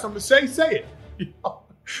mean? You got something to say? Say it.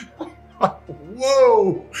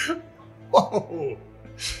 Whoa.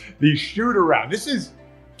 The shoot around. This is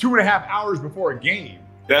 2.5 hours before a game.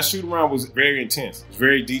 That shoot around was very intense. It was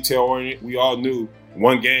very detail oriented. We all knew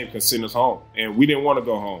one game could send us home, and we didn't want to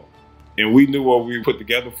go home. And we knew what we put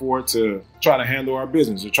together for it to try to handle our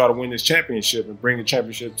business, to try to win this championship and bring the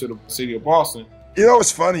championship to the city of Boston.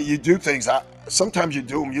 It's funny. You do things. Sometimes you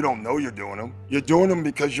do them. You don't know you're doing them. You're doing them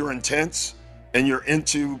because you're intense and you're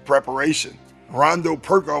into preparation. Rondo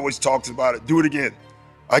Perk always talks about it. Do it again.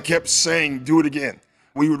 I kept saying, do it again.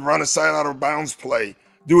 We would run a side out of bounds play.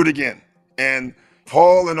 Do it again. And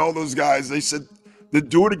Paul and all those guys, they said the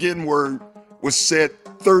do it again word was said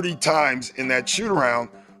 30 times in that shoot around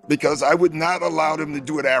because I would not allow them to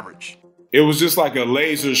do it average. It was just like a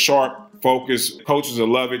laser sharp focus. Coaches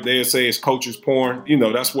will love it. They'll say it's coaches porn.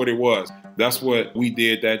 That's what it was. That's what we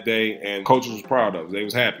did that day, and coaches was proud of it. They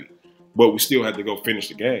was happy. But we still had to go finish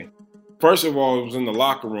the game. First of all, it was in the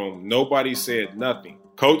locker room. Nobody said nothing.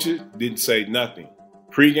 Coaches didn't say nothing.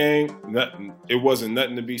 Pre-game, nothing. It wasn't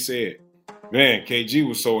nothing to be said. Man, KG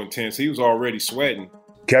was so intense. He was already sweating.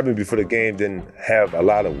 Kevin, before the game, didn't have a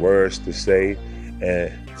lot of words to say,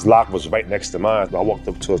 and his locker was right next to mine. I walked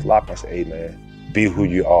up to his locker. I said, hey, man, be who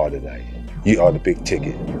you are tonight. You are the big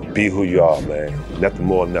ticket. Be who you are, man. Nothing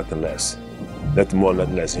more, nothing less. Nothing more,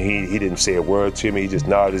 nothing less. And he didn't say a word to me. He just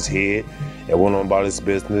nodded his head and went on about his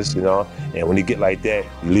business, And when he get like that,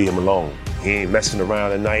 you leave him alone. He ain't messing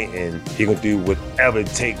around tonight, and he gonna do whatever it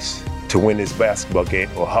takes to win this basketball game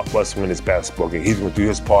or help us win this basketball game. He's gonna do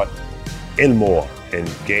his part and more. In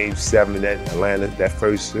game 7 in that Atlanta, that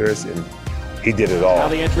first series, and he did it all. Now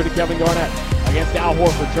the entry to Kevin Garnett against Al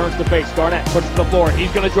Horford, turns the base. Garnett puts to the floor. He's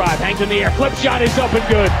going to drive, hangs in the air, flip shot is up and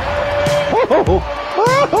good.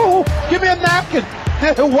 Give me a napkin.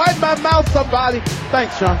 Wipe my mouth, somebody.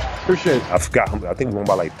 Thanks, Sean. Appreciate it. I forgot. I think he won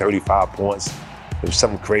by like 35 points. It was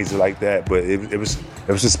something crazy like that, but it was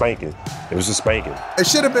a spanking. It was a spanking. It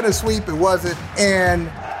should have been a sweep. It wasn't. And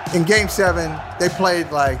in game 7, they played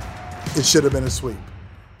like it should have been a sweep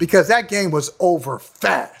because that game was over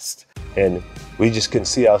fast. And we just couldn't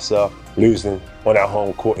see ourselves losing on our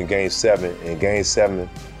home court in game 7. In game 7,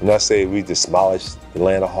 when I say we demolished the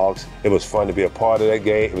Atlanta Hawks, it was fun to be a part of that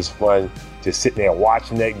game. It was fun just sitting there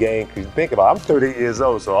watching that game. Because you think about it, I'm 38 years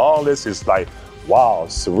old, so all this is like, wow,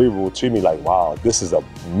 cerebral to me. Like, wow, this is a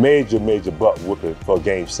major, major butt whooping for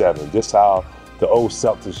game 7. Just how the old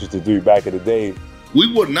Celtics used to do back in the day.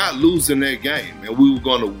 We were not losing that game, and we were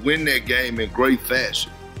going to win that game in great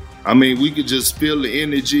fashion. I mean, we could just feel the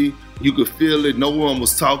energy. You could feel it. No one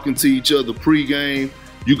was talking to each other pregame.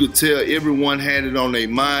 You could tell everyone had it on their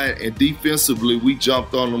mind. And defensively, we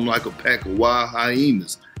jumped on them like a pack of wild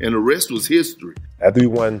hyenas. And the rest was history. After we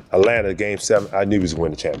won Atlanta game 7, I knew we was going to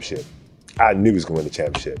win the championship. I knew we was going to win the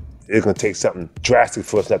championship. It was going to take something drastic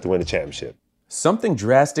for us not to win the championship. Something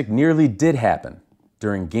drastic nearly did happen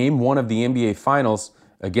during Game 1 of the NBA Finals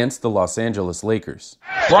against the Los Angeles Lakers.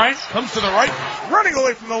 Bryant comes to the right, running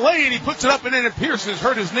away from the lane. He puts it up and in, and Pierce has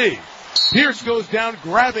hurt his knee. Pierce goes down,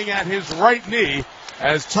 grabbing at his right knee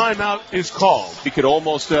as timeout is called. You could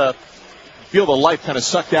almost feel the life kind of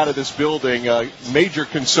sucked out of this building. Major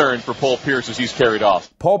concern for Paul Pierce as he's carried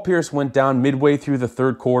off. Paul Pierce went down midway through the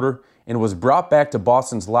third quarter and was brought back to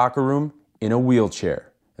Boston's locker room in a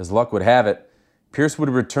wheelchair. As luck would have it, Pierce would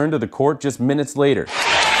return to the court just minutes later.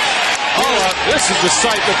 This is the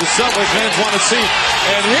sight that the Celtics fans want to see.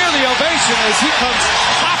 And hear the ovation as he comes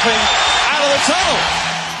hopping out of the tunnel.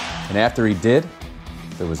 And after he did,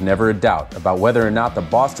 there was never a doubt about whether or not the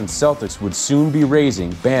Boston Celtics would soon be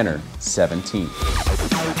raising banner 17.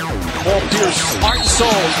 Paul Pierce, heart and soul,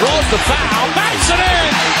 draws the foul, banks it in,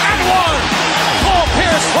 and one! Paul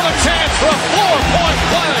Pierce for the chance for a 4-point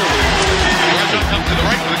play! Garnett comes to the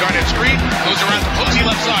right with the Garnett screen, goes around to Posey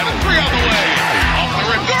left side, a three on the way! Off the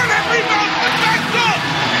rim, Garnett rebounds and backs up!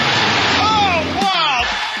 Oh, wow!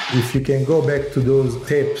 If you can go back to those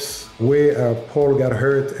tapes where Paul got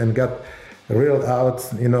hurt and got reeled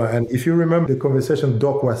out, and if you remember the conversation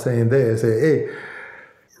Doc was saying there, say, hey,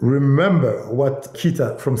 remember what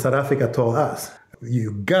Kita from South Africa told us.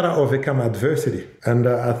 You gotta overcome adversity. And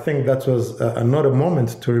I think that was another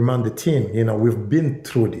moment to remind the team, we've been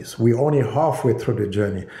through this. We're only halfway through the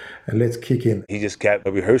journey, and let's kick in. He just kept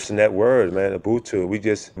rehearsing that word, man, Ubuntu. We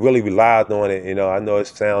just really relied on it. I know it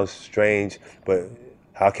sounds strange, but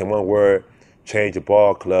how can one word change a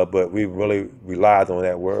ball club? But we really relied on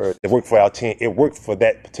that word. It worked for our team. It worked for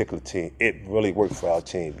that particular team. It really worked for our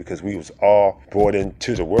team because we was all brought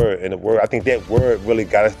into the word. And the word, I think that word really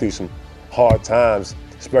got us through some hard times,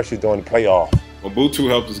 especially during the playoff. Ubuntu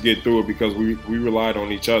helped us get through it because we relied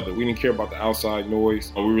on each other. We didn't care about the outside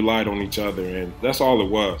noise, and we relied on each other, and that's all it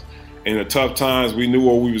was. In the tough times, we knew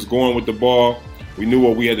where we was going with the ball. We knew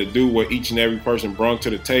what we had to do, what each and every person brought to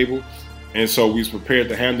the table. And so we was prepared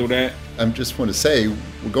to handle that. I just want to say,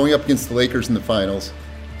 we're going up against the Lakers in the finals,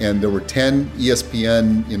 and there were 10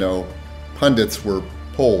 ESPN, pundits were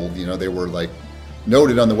polled. They were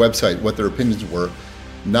noted on the website what their opinions were.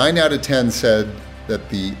 9 out of 10 said that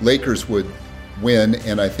the Lakers would win,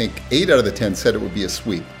 and I think 8 out of the 10 said it would be a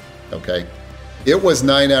sweep. Okay, it was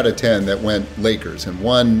 9 out of 10 that went Lakers, and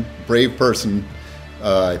one brave person,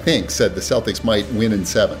 I think, said the Celtics might win in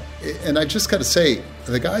 7. And I just got to say,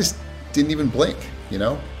 the guys didn't even blink,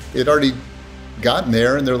 It already gotten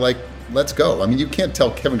there, and they're like, let's go. I mean, you can't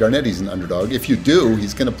tell Kevin Garnett he's an underdog. If you do,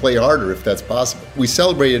 he's going to play harder if that's possible. We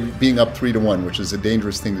celebrated being up 3-1, which is a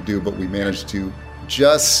dangerous thing to do, but we managed to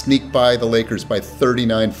just sneak by the Lakers by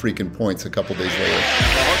 39 freaking points a couple days later. And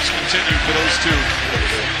the hooks continue for those two.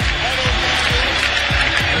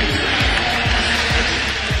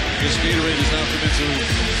 This Gatorade is now commencing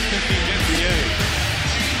 50 NBA.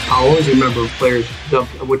 I always remember players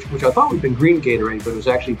dumped, which I thought would have been green Gatorade, but it was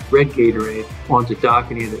actually red Gatorade onto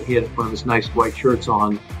Doc, and he had one of his nice white shirts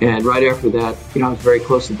on. And right after that, I was very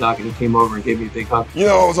close to Doc, and he came over and gave me a big hug.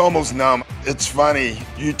 I was almost numb. It's funny.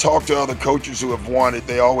 You talk to other coaches who have won it,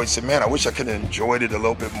 they always say, man, I wish I could have enjoyed it a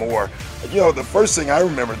little bit more. The first thing I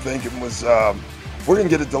remember thinking was, we're going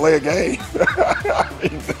to get a delay of game.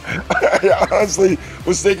 I honestly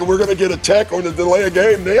was thinking we're going to get a tech on the delay of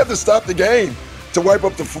game. They had to stop the game to wipe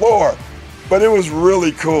up the floor. But it was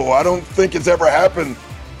really cool. I don't think it's ever happened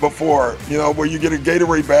before, where you get a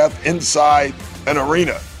Gatorade bath inside an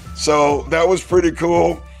arena. So that was pretty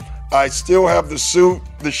cool. I still have the suit.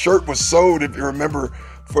 The shirt was sold, if you remember,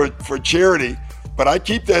 for charity. But I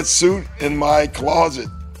keep that suit in my closet.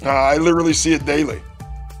 I literally see it daily.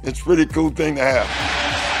 It's a pretty cool thing to have.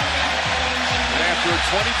 And after a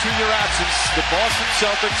 22-year absence, the Boston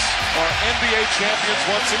Celtics are NBA champions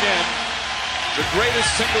once again. The greatest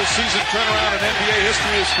single-season turnaround in NBA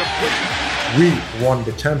history is complete. We won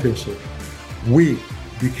the championship. We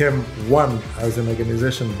became one as an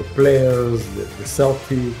organization, the players, the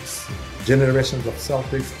Celtics, generations of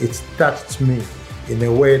Celtics. It's touched me in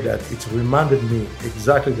a way that it reminded me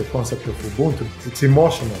exactly the concept of Ubuntu. It's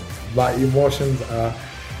emotional. My emotions are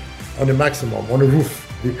on the maximum, on the roof,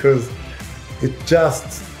 because it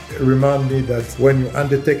just remind me that when you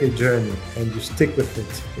undertake a journey and you stick with it,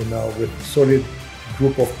 with a solid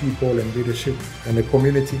group of people and leadership and a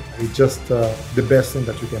community, it's just the best thing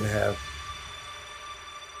that you can have.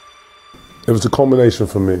 It was a culmination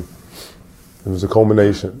for me. It was a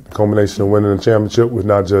culmination of winning a championship with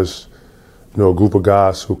not just, a group of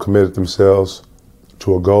guys who committed themselves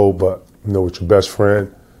to a goal, but, with your best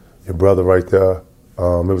friend, your brother right there.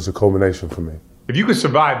 It was a culmination for me. If you could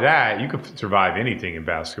survive that, you could survive anything in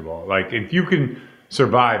basketball. If you can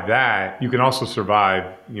survive that, you can also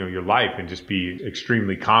survive, your life and just be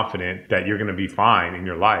extremely confident that you're going to be fine in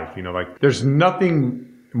your life. There's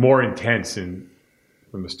nothing more intense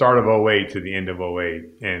from the start of 08 to the end of 08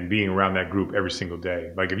 and being around that group every single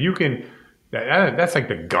day. If you can, that's like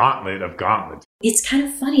the gauntlet of gauntlets. It's kind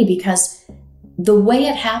of funny because the way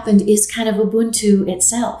it happened is kind of Ubuntu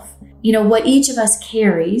itself. What each of us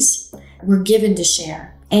carries, we're given to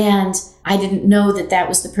share. And I didn't know that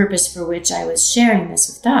was the purpose for which I was sharing this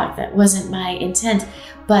with Doc. That wasn't my intent.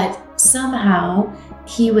 But somehow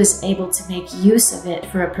he was able to make use of it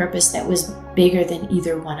for a purpose that was bigger than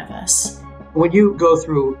either one of us. When you go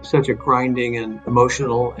through such a grinding and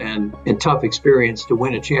emotional and tough experience to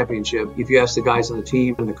win a championship, if you ask the guys on the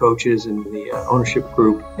team and the coaches and the ownership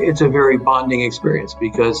group, it's a very bonding experience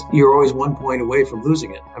because you're always 1 point away from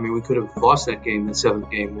losing it. I mean, we could have lost that game, the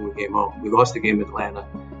 7th game when we came home. We lost the game in Atlanta.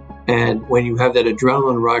 And when you have that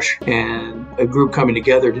adrenaline rush and a group coming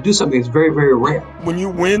together to do something that's very, very rare. When you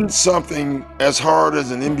win something as hard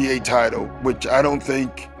as an NBA title, which I don't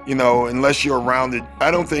think, unless you're around it,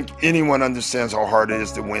 I don't think anyone understands how hard it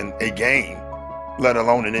is to win a game, let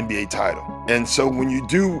alone an NBA title. And so when you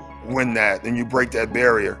do win that and you break that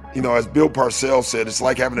barrier, as Bill Parcells said, it's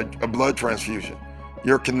like having a blood transfusion.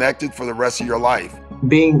 You're connected for the rest of your life.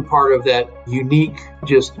 Being part of that unique,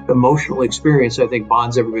 just emotional experience, I think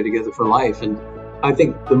bonds everybody together for life. And I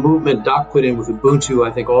think the movement Doc put in with Ubuntu,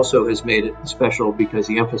 I think also has made it special because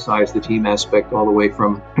he emphasized the team aspect all the way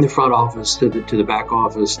from the front office to the back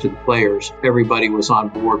office to the players. Everybody was on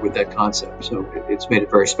board with that concept. So it's made it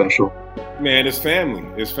very special. Man, it's family.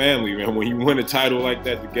 It's family, man. When you win a title like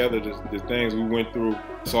that together, the things we went through,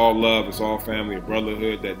 it's all love, it's all family, a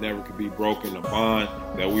brotherhood that never could be broken, a bond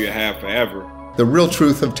that we'll have forever. The real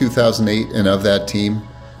truth of 2008 and of that team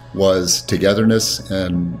was togetherness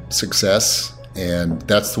and success, and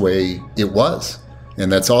that's the way it was. And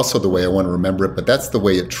that's also the way I want to remember it, but that's the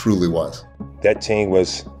way it truly was. That team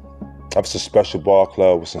was a special ball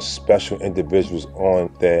club with some special individuals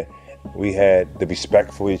on there. We had the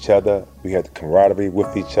respect for each other, we had the camaraderie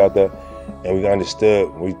with each other, and we understood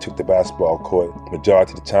when we took the basketball court,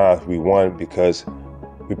 majority of the times we won because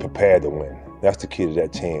we prepared to win. That's the key to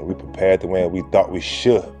that team. We prepared to win. We thought we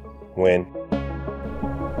should win.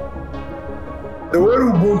 The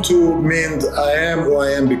word Ubuntu means I am who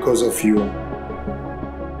I am because of you.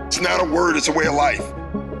 It's not a word, it's a way of life.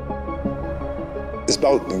 It's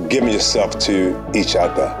about giving yourself to each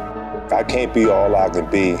other. I can't be all I can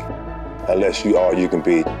be unless you all you can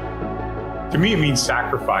be. To me, it means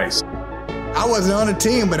sacrifice. I wasn't on the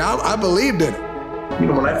team, but I believed in it.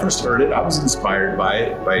 When I first heard it, I was inspired by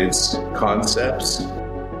it, by its concepts.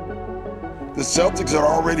 The Celtics had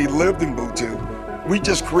already lived in Ubuntu. We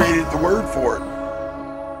just created the word for it.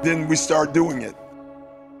 Then we start doing it.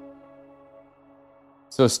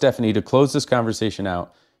 So, Stephanie, to close this conversation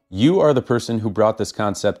out, you are the person who brought this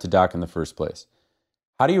concept to Doc in the first place.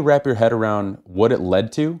 How do you wrap your head around what it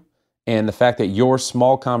led to and the fact that your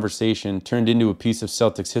small conversation turned into a piece of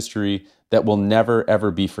Celtics history that will never, ever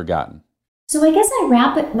be forgotten? So I guess I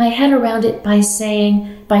wrap my head around it by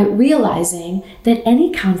realizing that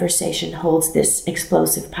any conversation holds this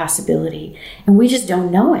explosive possibility, and we just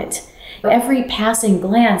don't know it. Every passing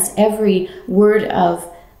glance, every word of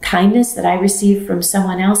kindness that I receive from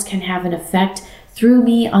someone else can have an effect through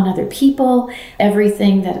me on other people.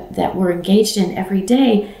 Everything that we're engaged in every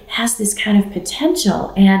day has this kind of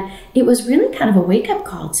potential, and it was really kind of a wake-up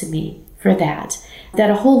call to me for that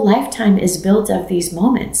a whole lifetime is built of these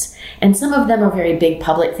moments. And some of them are very big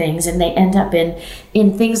public things, and they end up in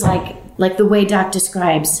things like the way Doc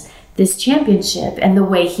describes this championship and the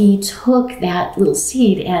way he took that little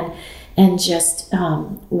seed and just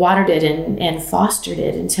watered it and fostered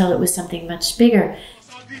it until it was something much bigger.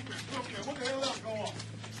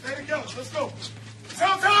 Let's go.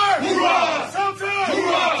 Showtime! Hoorah! Showtime!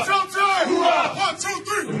 Hoorah! Showtime! Hoorah! 1, 2,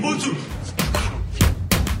 3. Ubuntu.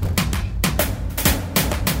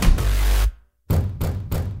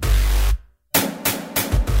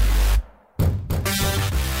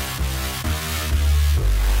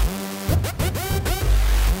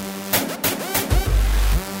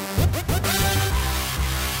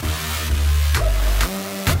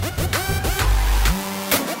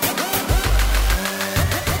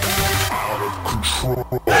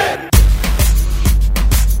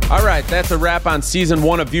 All right, that's a wrap on Season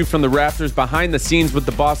 1 of View from the Rafters, behind the scenes with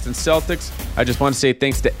the Boston Celtics. I just want to say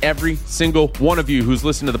thanks to every single one of you who's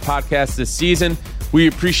listened to the podcast this season. We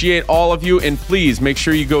appreciate all of you, and please make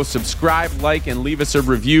sure you go subscribe, like, and leave us a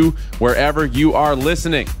review wherever you are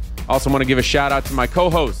listening. Also want to give a shout out to my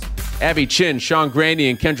co-hosts, Abby Chin, Sean Grandy,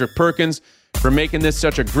 and Kendrick Perkins, for making this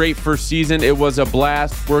such a great first season. It was a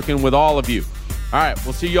blast working with all of you. All right,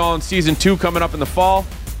 we'll see you all in Season 2 coming up in the fall.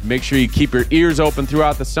 Make sure you keep your ears open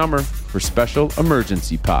throughout the summer for special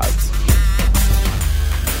emergency pods.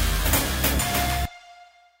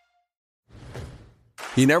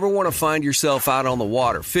 You never want to find yourself out on the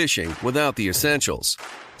water fishing without the essentials.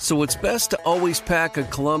 So it's best to always pack a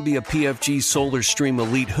Columbia PFG Solar Stream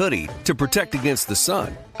Elite hoodie to protect against the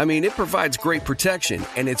sun. I mean, it provides great protection,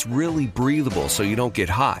 and it's really breathable so you don't get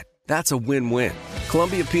hot. That's a win-win.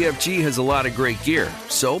 Columbia PFG has a lot of great gear,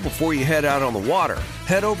 so before you head out on the water,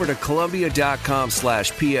 head over to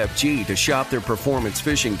Columbia.com/PFG to shop their performance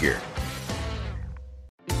fishing gear.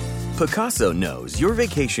 Pacaso knows your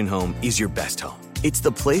vacation home is your best home. It's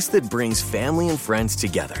the place that brings family and friends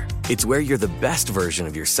together. It's where you're the best version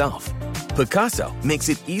of yourself. Pacaso makes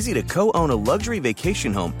it easy to co-own a luxury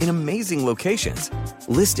vacation home in amazing locations.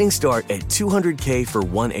 Listings start at $200K for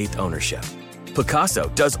 1/8 ownership. Pacaso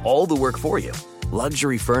does all the work for you.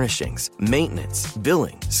 Luxury furnishings, maintenance,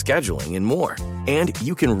 billing, scheduling, and more. And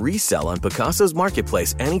you can resell on Pacaso's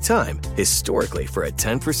marketplace anytime, historically for a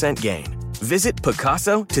 10% gain. Visit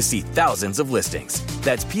Pacaso to see thousands of listings.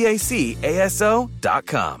 That's PACASO.com.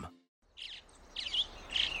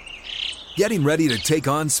 Getting ready to take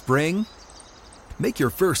on spring? Make your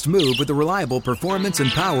first move with the reliable performance and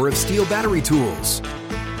power of Steel battery tools.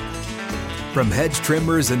 From hedge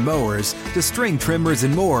trimmers and mowers to string trimmers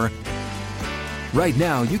and more, right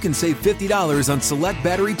now you can save $50 on select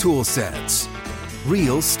battery tool sets.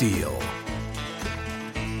 Real Steel.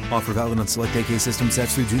 Offer valid on select AK system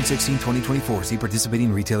sets through June 16, 2024. See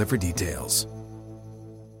participating retailer for details.